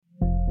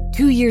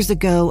2 years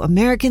ago,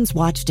 Americans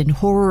watched in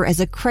horror as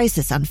a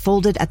crisis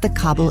unfolded at the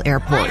Kabul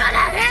airport.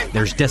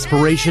 There's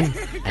desperation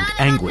and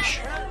anguish.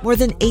 More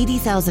than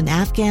 80,000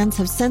 Afghans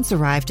have since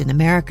arrived in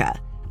America,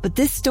 but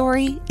this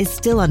story is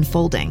still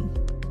unfolding.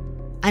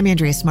 I'm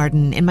Andrea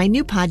Smartin. In my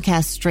new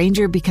podcast,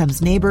 Stranger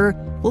Becomes Neighbor,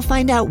 we'll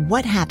find out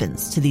what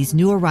happens to these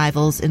new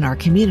arrivals in our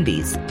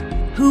communities.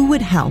 Who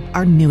would help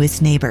our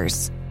newest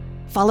neighbors?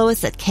 Follow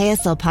us at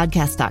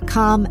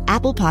kslpodcast.com,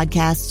 Apple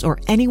Podcasts, or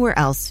anywhere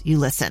else you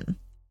listen.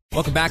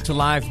 Welcome back to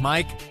Live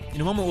Mike.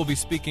 In a moment, we'll be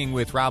speaking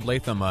with Rob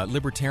Latham, a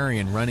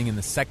Libertarian running in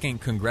the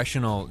 2nd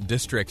Congressional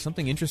District.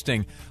 Something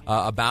interesting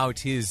about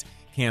his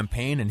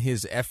campaign and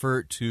his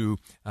effort to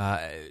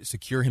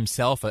secure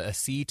himself a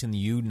seat in the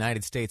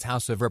United States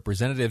House of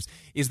Representatives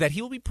is that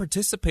he will be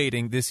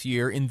participating this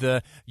year in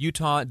the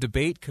Utah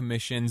Debate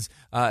Commission's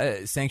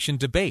sanctioned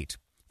debate.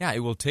 Yeah, it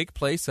will take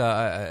place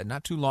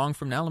not too long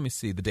from now. Let me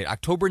see the date,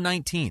 October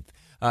 19th.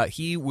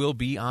 He will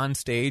be on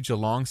stage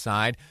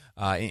alongside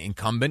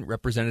incumbent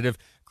Representative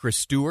Chris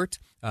Stewart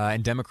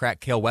and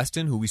Democrat Cale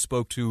Weston, who we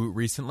spoke to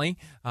recently.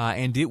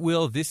 And it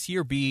will this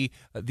year be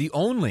the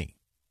only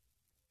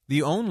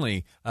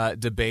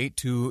debate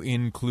to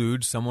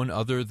include someone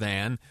other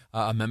than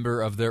a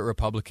member of the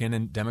Republican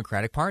and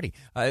Democratic Party.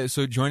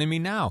 So joining me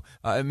now,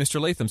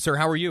 Mr. Latham. Sir,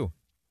 how are you?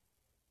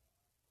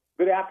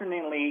 Good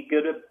afternoon, Lee.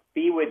 Good to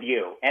be with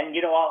you. And,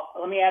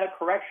 let me add a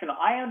correction.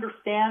 I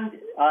understand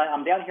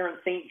I'm down here in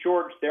St.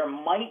 George. There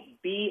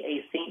might be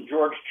a St.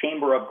 George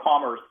Chamber of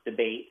Commerce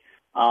debate.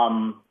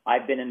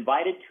 I've been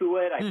invited to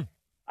it.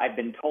 I've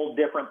been told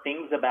different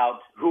things about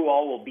who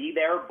all will be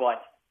there,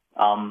 but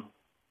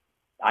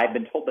I've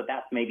been told that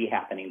that's maybe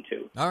happening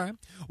too. All right.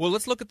 Well,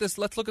 let's look at this.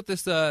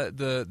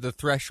 The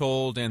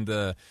threshold and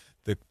the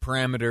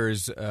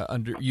parameters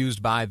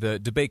used by the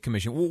debate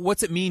commission.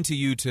 What's it mean to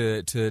you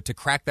to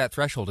crack that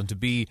threshold and to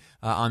be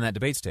on that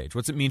debate stage?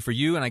 What's it mean for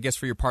you and I guess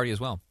for your party as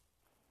well?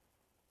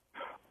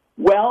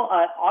 Well,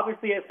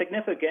 obviously it's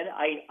significant.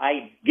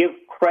 I give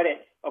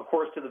credit, of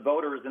course, to the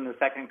voters in the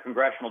 2nd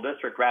Congressional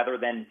District rather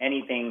than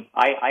anything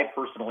I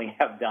personally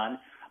have done.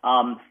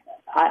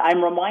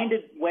 I'm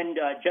reminded when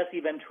Jesse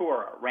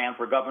Ventura ran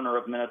for governor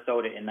of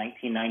Minnesota in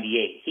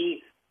 1998.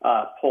 He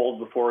polled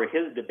before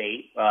his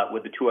debate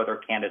with the two other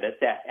candidates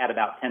at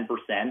about 10%,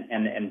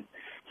 and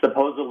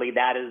supposedly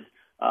that is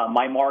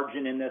my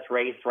margin in this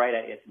race, right?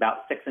 It's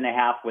about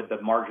 6.5 with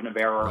the margin of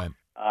error.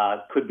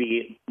 Right. Could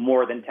be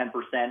more than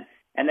 10%.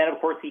 And then,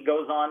 of course, he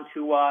goes on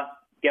to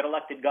get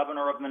elected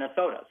governor of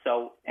Minnesota.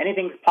 So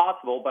anything's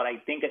possible, but I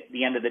think at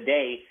the end of the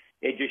day,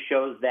 it just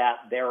shows that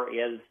there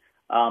is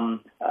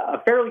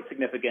a fairly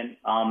significant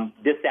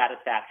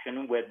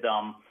dissatisfaction with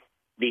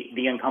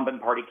the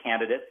incumbent party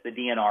candidates, the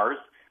DNRs,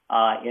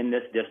 in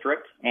this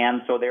district,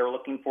 and so they're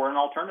looking for an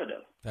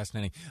alternative.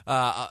 Fascinating.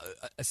 A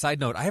side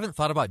note, I haven't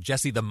thought about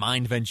Jesse the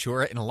Mind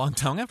Ventura in a long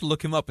time. I'm going to have to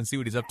look him up and see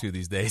what he's up to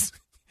these days.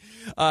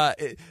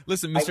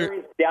 Listen, Mr. I hear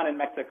he's down in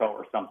Mexico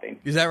or something.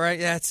 Is that right?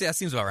 Yeah, it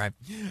seems about right.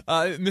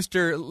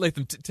 Mr.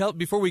 Latham,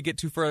 before we get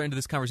too far into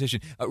this conversation,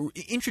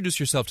 introduce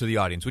yourself to the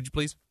audience, would you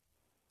please?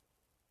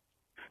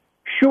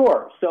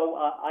 Sure. So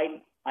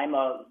I'm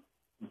a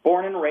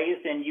born and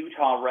raised in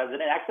Utah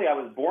resident. Actually, I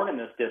was born in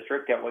this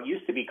district at what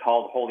used to be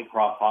called Holy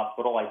Cross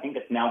Hospital. I think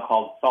it's now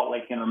called Salt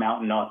Lake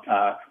Intermountain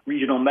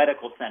Regional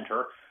Medical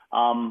Center,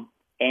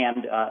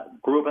 and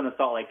grew up in the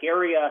Salt Lake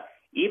area,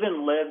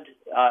 even lived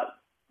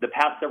the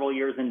past several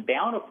years in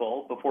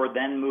Bountiful before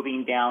then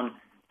moving down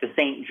to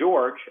St.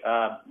 George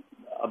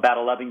about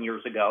 11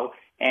 years ago.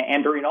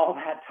 And during all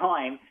that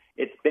time,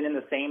 it's been in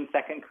the same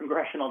 2nd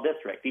Congressional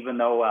District, even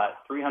though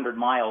 300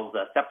 miles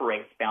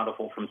separates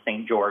Bountiful from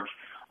St. George.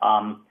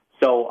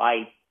 So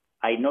I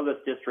know this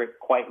district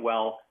quite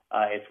well.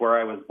 It's where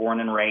I was born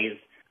and raised.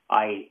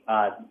 I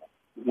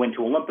went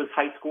to Olympus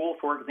High School,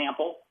 for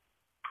example,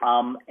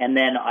 and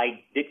then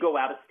I did go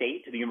out of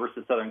state to the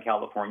University of Southern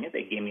California.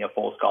 They gave me a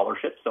full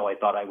scholarship, so I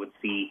thought I would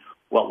see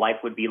what life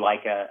would be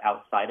like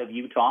outside of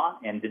Utah,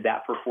 and did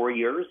that for 4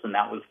 years, and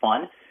that was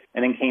fun.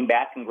 And then came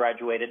back and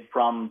graduated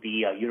from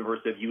the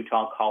University of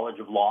Utah College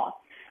of Law.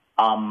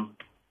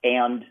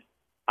 And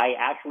I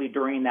actually,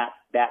 during that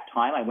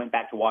time, I went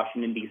back to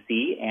Washington,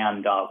 D.C.,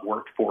 and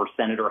worked for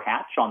Senator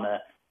Hatch on the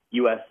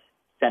U.S.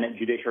 Senate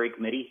Judiciary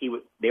Committee.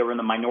 They were in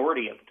the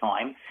minority at the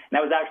time. And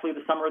that was actually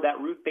the summer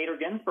that Ruth Bader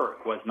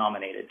Ginsburg was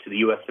nominated to the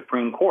U.S.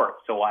 Supreme Court.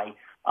 So I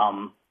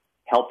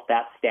helped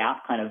that staff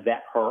kind of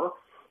vet her.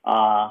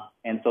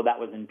 And so that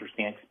was an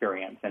interesting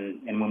experience.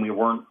 And when we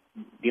weren't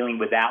dealing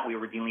with that, we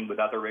were dealing with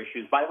other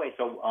issues. By the way,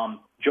 so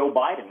Joe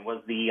Biden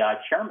was the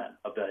chairman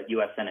of the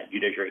U.S. Senate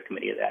Judiciary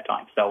Committee at that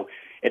time. So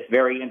it's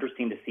very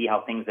interesting to see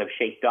how things have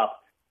shaped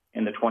up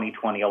in the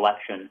 2020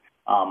 election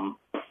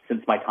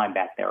since my time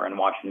back there in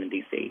Washington,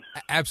 D.C.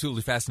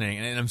 Absolutely fascinating,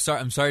 and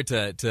I'm sorry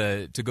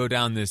to go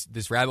down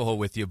this rabbit hole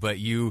with you, but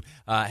you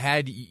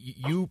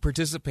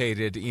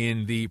participated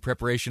in the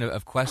preparation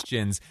of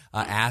questions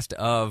asked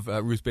of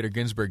Ruth Bader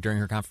Ginsburg during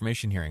her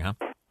confirmation hearing, huh?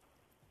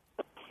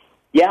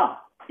 Yeah,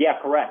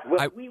 correct.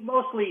 We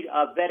mostly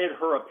vetted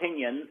her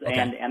opinions, okay.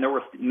 and there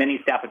were many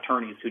staff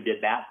attorneys who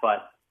did that,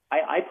 but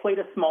I played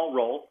a small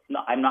role. No,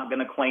 I'm not going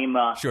to claim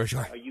Sure.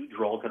 a huge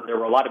role because there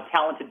were a lot of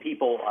talented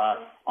people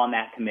on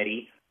that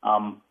committee,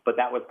 but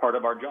that was part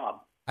of our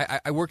job.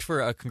 I worked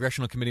for a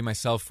congressional committee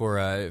myself for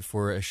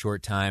a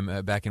short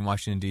time back in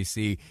Washington,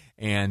 D.C.,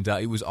 and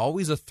it was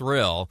always a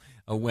thrill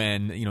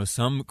when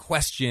some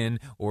question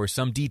or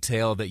some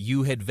detail that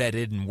you had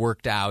vetted and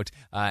worked out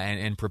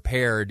and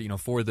prepared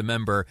for the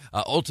member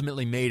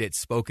ultimately made it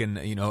spoken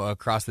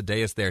across the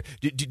dais there.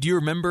 Do you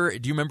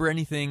remember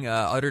anything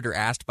uttered or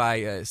asked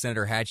by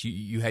Senator Hatch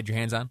you had your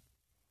hands on?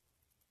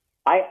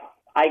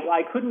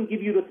 I couldn't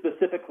give you the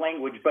specific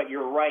language, but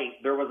you're right.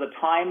 There was a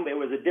time, it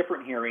was a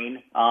different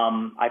hearing.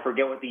 I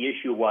forget what the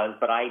issue was,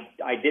 but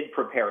I did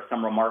prepare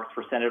some remarks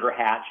for Senator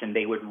Hatch, and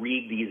they would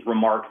read these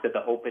remarks at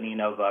the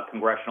opening of a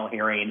congressional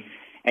hearing.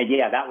 And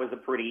that was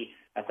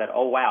I said,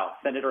 oh, wow,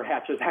 Senator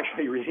Hatch is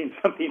actually reading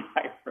something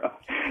I wrote.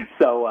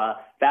 So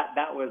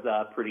that was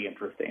pretty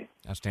interesting.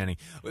 Outstanding.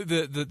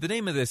 The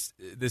name of this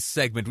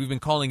segment, we've been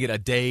calling it A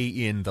Day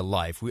in the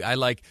Life. I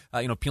like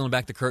peeling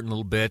back the curtain a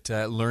little bit,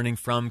 learning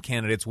from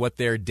candidates what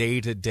their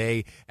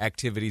day-to-day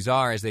activities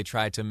are as they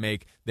try to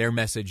make their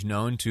message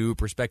known to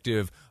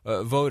prospective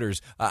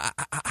voters.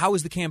 How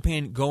is the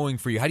campaign going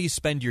for you? How do you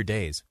spend your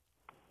days?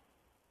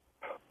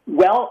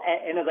 Well,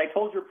 and as I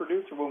told your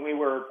producer when we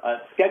were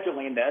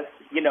scheduling this,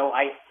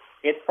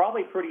 it's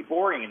probably pretty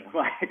boring in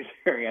my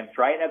experience,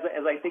 right?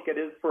 As I think it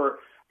is for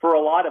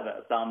a lot of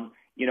us.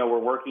 We're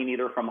working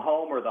either from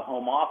home or the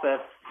home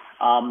office.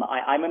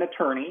 I'm an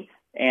attorney,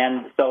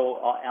 and so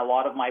a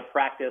lot of my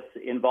practice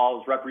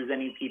involves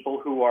representing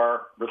people who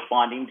are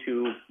responding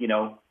to,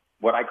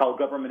 what I call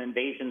government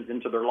invasions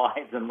into their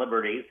lives and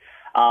liberties.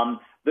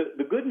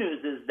 The good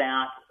news is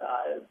that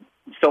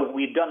so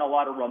we've done a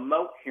lot of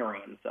remote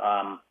hearings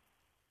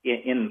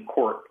in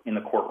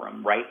the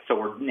courtroom, right? So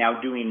we're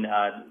now doing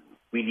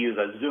we use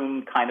a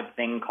Zoom kind of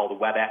thing called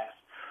WebEx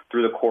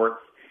through the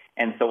courts,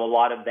 and so a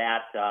lot of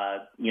that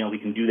we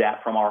can do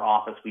that from our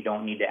office. We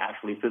don't need to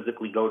actually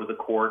physically go to the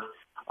court,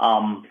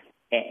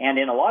 and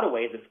in a lot of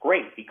ways it's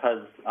great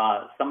because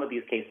some of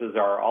these cases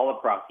are all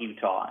across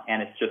Utah,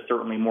 and it's just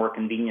certainly more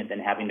convenient than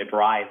having to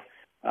drive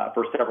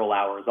for several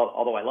hours.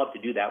 Although I love to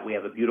do that, we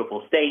have a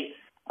beautiful state.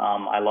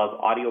 I love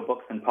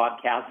audiobooks and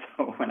podcasts.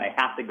 So when I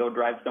have to go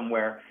drive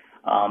somewhere,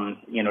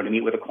 to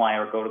meet with a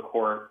client or go to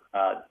court,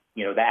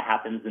 that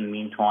happens in the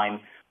meantime.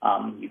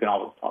 You can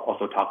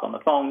also talk on the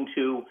phone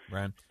too.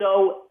 Right.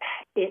 So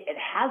it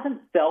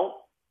hasn't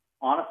felt,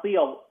 honestly,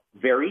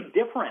 very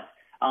different,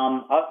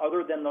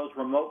 other than those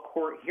remote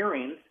court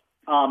hearings.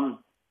 I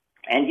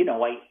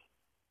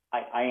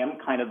am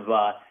kind of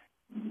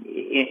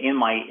in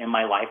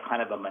my life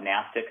kind of a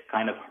monastic,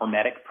 kind of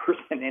hermetic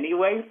person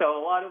anyway. So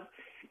a lot of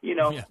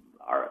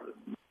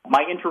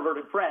my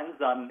introverted friends,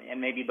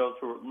 and maybe those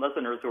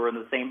listeners who are in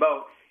the same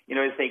boat,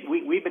 say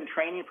we've been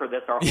training for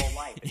this our whole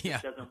life. It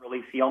just doesn't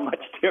really feel much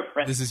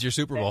different. This is your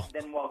Super Bowl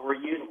than what we're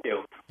used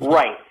to,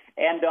 right?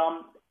 And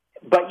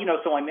but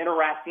so I'm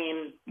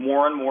interacting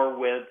more and more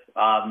with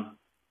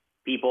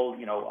people,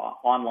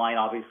 online,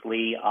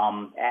 obviously.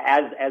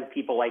 As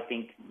people, I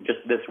think just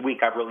this week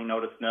I've really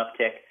noticed an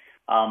uptick.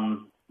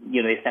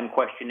 They send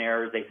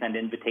questionnaires, they send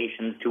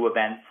invitations to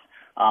events.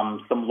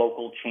 Some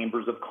local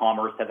chambers of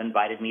commerce have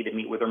invited me to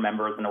meet with their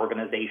members, and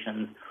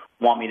organizations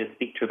want me to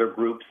speak to their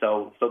group.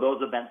 So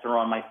those events are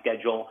on my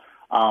schedule.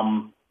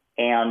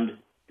 And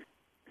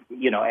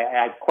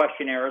I have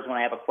questionnaires. When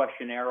I have a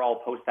questionnaire, I'll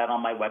post that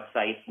on my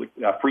website,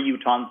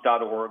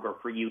 freeutahns.org or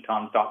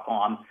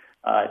freeutahns.com.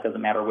 It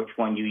doesn't matter which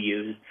one you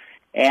use.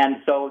 And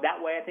so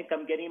that way I think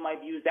I'm getting my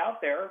views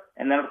out there.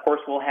 And then, of course,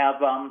 we'll have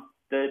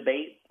the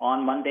debate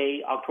on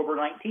Monday, October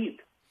 19th.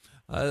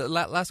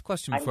 Last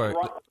question before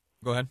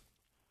go ahead.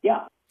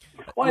 Yeah.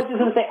 Well, I was just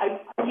going to say,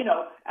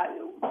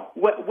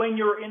 when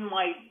you're in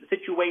my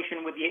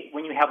situation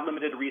when you have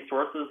limited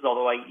resources,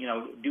 although I,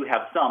 do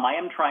have some, I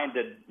am trying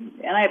to,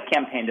 and I have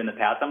campaigned in the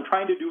past, I'm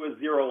trying to do a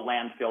zero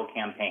landfill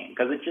campaign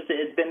because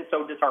it's been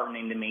so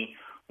disheartening to me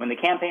when the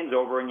campaign's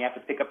over and you have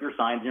to pick up your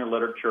signs and your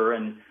literature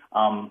and,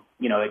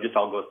 it just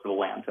all goes to the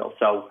landfill.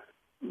 So,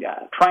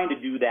 trying to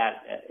do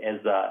that as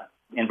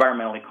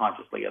environmentally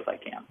consciously as I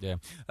can. Yeah.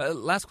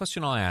 Last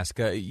question I'll ask.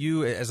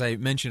 You, as I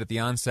mentioned at the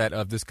onset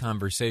of this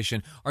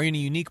conversation, are in a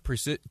unique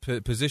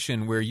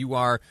position where you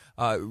are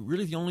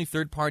really the only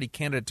third-party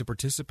candidate to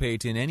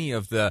participate in any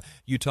of the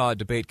Utah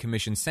Debate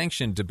Commission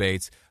sanctioned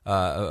debates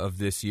of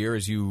this year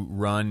as you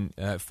run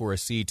for a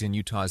seat in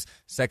Utah's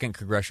 2nd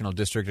Congressional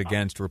District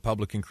against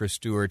Republican Chris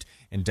Stewart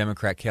and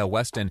Democrat Cale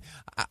Weston.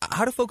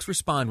 How do folks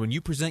respond when you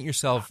present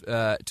yourself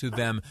to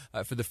them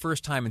for the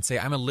first time and say,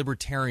 I'm a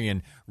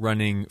libertarian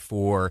running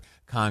for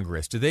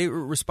Congress? Do they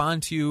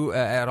respond to you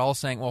at all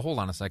saying, well, hold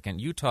on a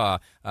second, Utah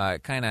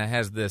kind of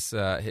has this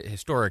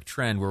historic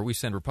trend where we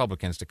send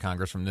Republicans to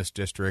Congress from this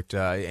district,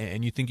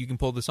 and you think you can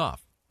pull this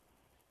off?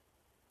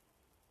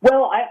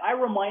 Well, I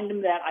remind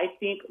them that I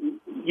think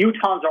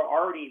Utahns are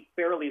already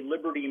fairly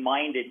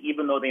liberty-minded,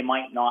 even though they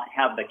might not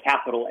have the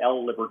capital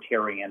L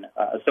libertarian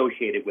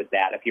associated with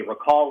that. If you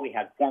recall, we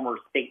had former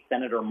state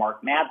senator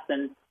Mark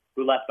Madsen,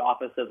 who left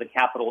office as a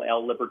capital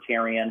L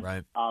Libertarian.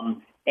 Right.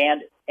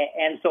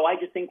 And so I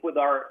just think with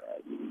our,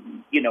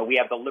 we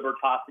have the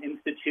Libertas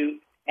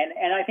Institute,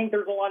 and I think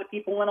there's a lot of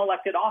people in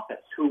elected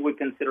office who would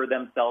consider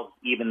themselves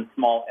even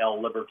small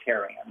L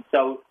Libertarian.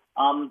 So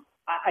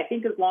I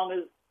think as long as,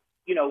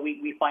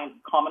 we find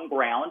common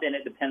ground, and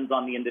it depends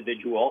on the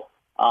individual,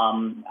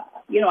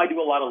 I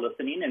do a lot of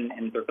listening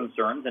and their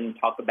concerns and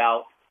talk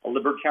about a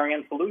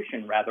libertarian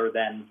solution rather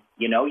than,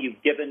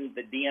 you've given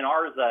the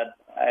DNRs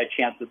a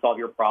chance to solve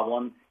your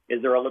problem.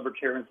 Is there a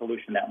libertarian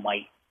solution that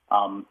might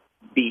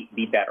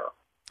be better?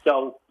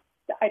 So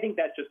I think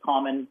that's just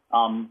common,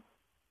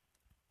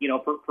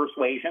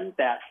 persuasion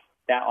that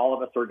all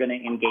of us are going to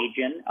engage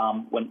in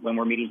when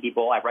we're meeting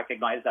people. I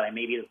recognize that I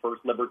may be the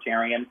first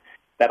libertarian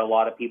that a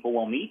lot of people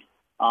will meet,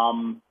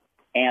 and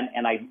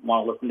I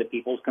want to listen to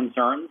people's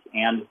concerns.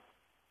 And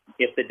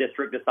if the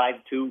district decides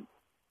to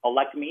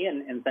elect me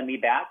and send me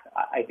back,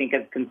 I think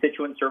as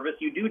constituent service,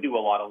 you do a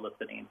lot of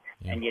listening,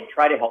 and you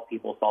try to help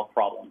people solve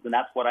problems. And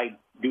that's what I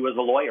do as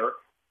a lawyer,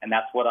 and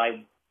that's what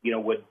I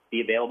would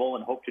be available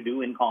and hope to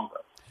do in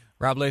Congress.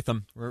 Rob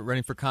Latham, we're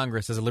running for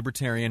Congress as a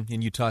Libertarian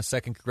in Utah's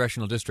 2nd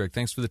Congressional District.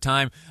 Thanks for the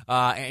time.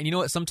 And you know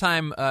what?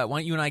 Sometime, why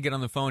don't you and I get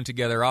on the phone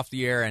together off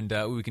the air, and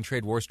we can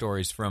trade war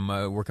stories from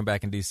working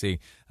back in D.C.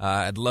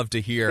 I'd love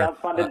to hear.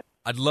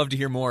 I'd love to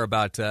hear more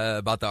about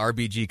the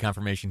RBG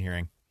confirmation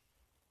hearing.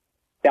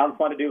 Sounds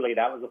fun to do, Lee.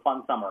 That was a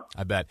fun summer.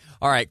 I bet.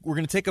 All right, we're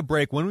going to take a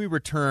break. When we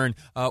return,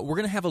 we're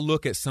going to have a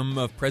look at some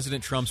of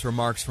President Trump's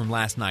remarks from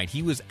last night.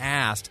 He was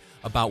asked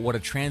about what a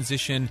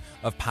transition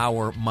of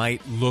power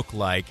might look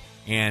like,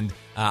 and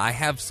I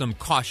have some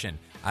caution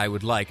I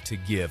would like to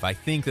give. I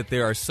think that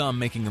there are some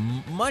making a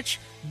much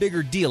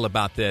bigger deal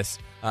about this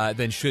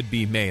than should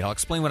be made. I'll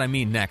explain what I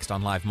mean next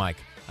on Live Mike.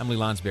 I'm Lee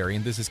Lonsberry,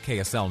 and this is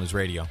KSL News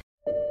Radio.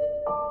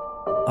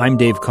 I'm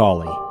Dave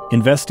Cawley,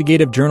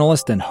 investigative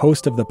journalist and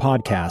host of the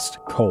podcast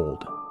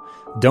Cold.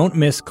 Don't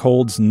miss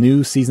Cold's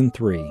new Season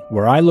 3,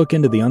 where I look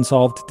into the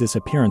unsolved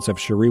disappearance of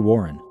Cherie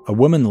Warren, a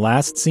woman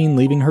last seen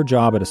leaving her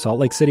job at a Salt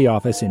Lake City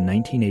office in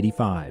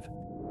 1985.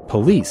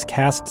 Police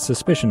cast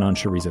suspicion on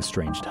Cherie's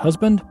estranged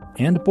husband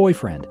and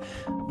boyfriend,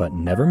 but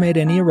never made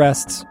any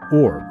arrests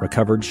or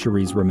recovered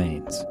Cherie's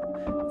remains.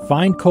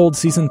 Find Cold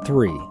Season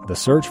 3, The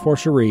Search for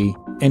Cherie,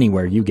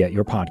 anywhere you get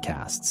your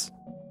podcasts.